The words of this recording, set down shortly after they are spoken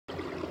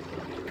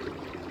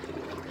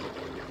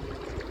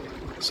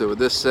So with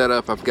this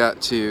setup, I've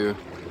got to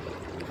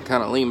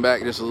kind of lean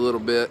back just a little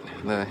bit.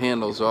 The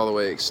handle's all the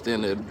way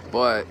extended,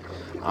 but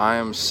I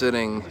am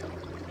sitting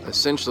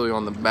essentially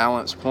on the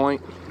balance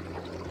point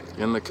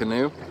in the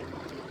canoe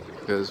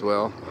because,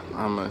 well,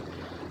 I'm a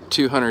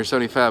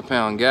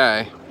 275-pound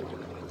guy,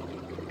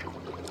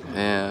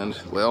 and,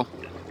 well,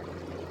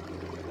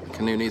 the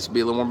canoe needs to be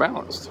a little more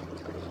balanced.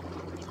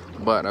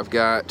 But I've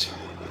got,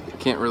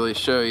 can't really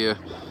show you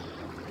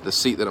the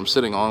seat that I'm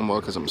sitting on, well,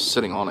 because I'm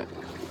sitting on it,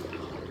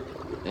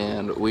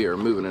 and we are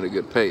moving at a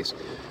good pace.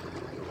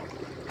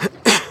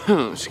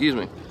 Excuse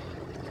me.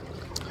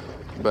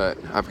 But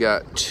I've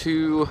got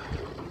two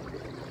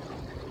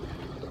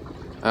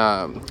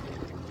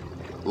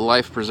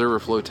life preserver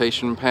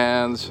flotation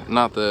pads,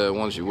 not the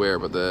ones you wear,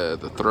 but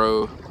the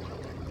throw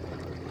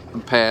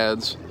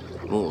pads,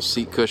 little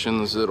seat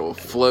cushions that'll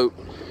float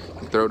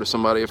and throw to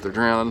somebody if they're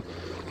drowning.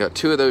 Got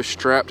two of those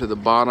strapped to the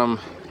bottom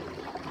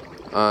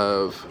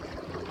of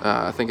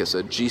I think it's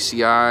a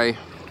GCI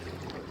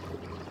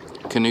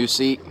canoe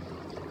seat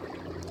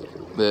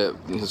that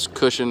is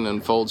cushioned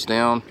and folds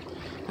down,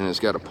 and it's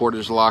got a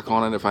portage lock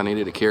on it if I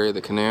needed to carry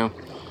the canoe.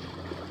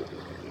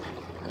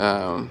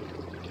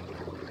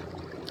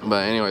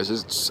 But anyways,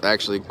 it's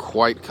actually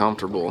quite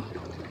comfortable,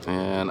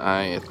 and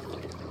I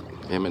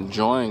am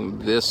enjoying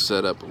this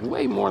setup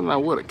way more than I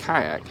would a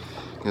kayak,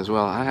 because,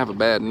 well, I have a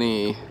bad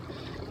knee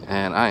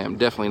and I am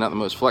definitely not the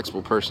most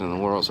flexible person in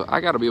the world, so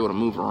I got to be able to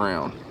move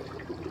around.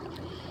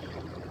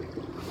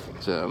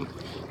 So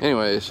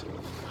anyways,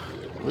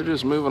 we're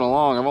just moving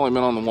along. I've only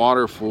been on the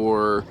water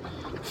for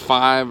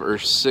 5 or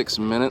 6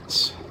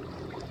 minutes,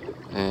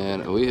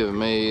 and we have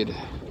made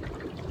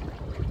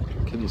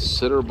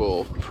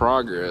considerable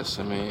progress.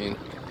 I mean,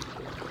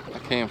 I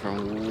came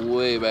from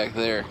way back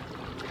there.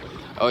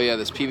 Oh yeah,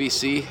 this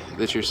PVC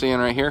that you're seeing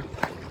right here,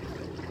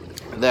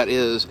 that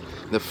is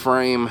the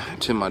frame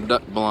to my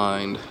duck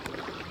blind.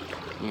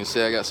 You can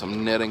see I got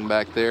some netting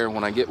back there.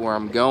 When I get where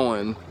I'm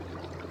going,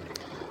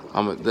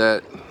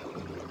 that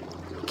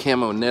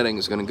camo netting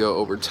is going to go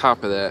over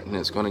top of that, and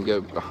it's going to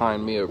go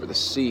behind me over the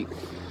seat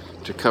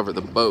to cover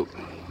the boat.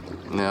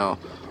 Now,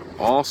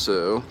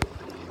 also,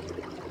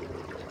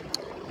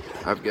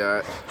 I've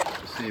got,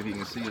 see if you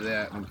can see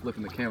that, I'm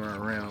flipping the camera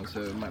around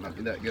so it might not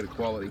be that good of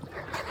quality.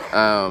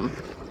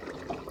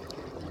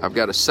 I've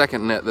got a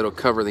second net that'll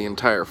cover the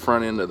entire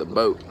front end of the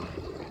boat.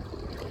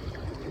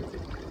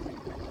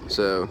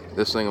 So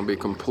this thing will be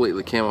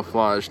completely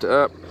camouflaged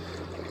up.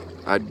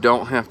 I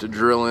don't have to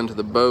drill into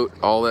the boat.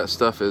 All that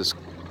stuff is,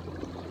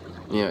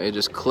 you know, it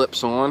just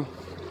clips on.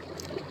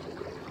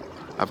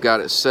 I've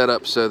got it set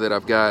up so that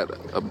I've got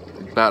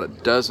about a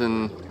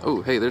dozen,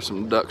 oh hey, there's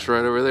some ducks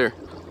right over there.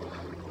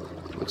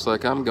 Looks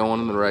like I'm going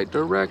in the right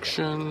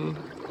direction.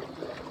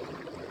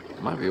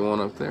 Might be one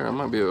up there. I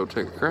might be able to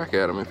take a crack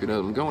at him if he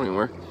doesn't go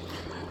anywhere.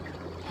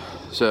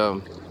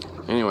 So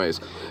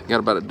anyways, got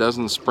about a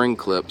dozen spring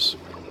clips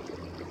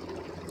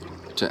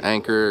to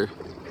anchor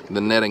the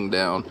netting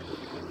down,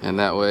 and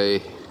that way,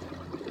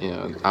 you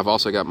know, I've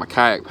also got my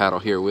kayak paddle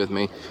here with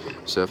me,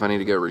 so if I need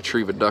to go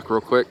retrieve a duck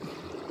real quick,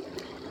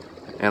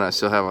 and I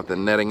still have the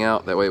netting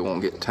out, that way it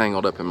won't get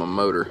tangled up in my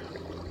motor.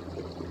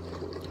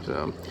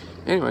 So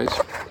anyways,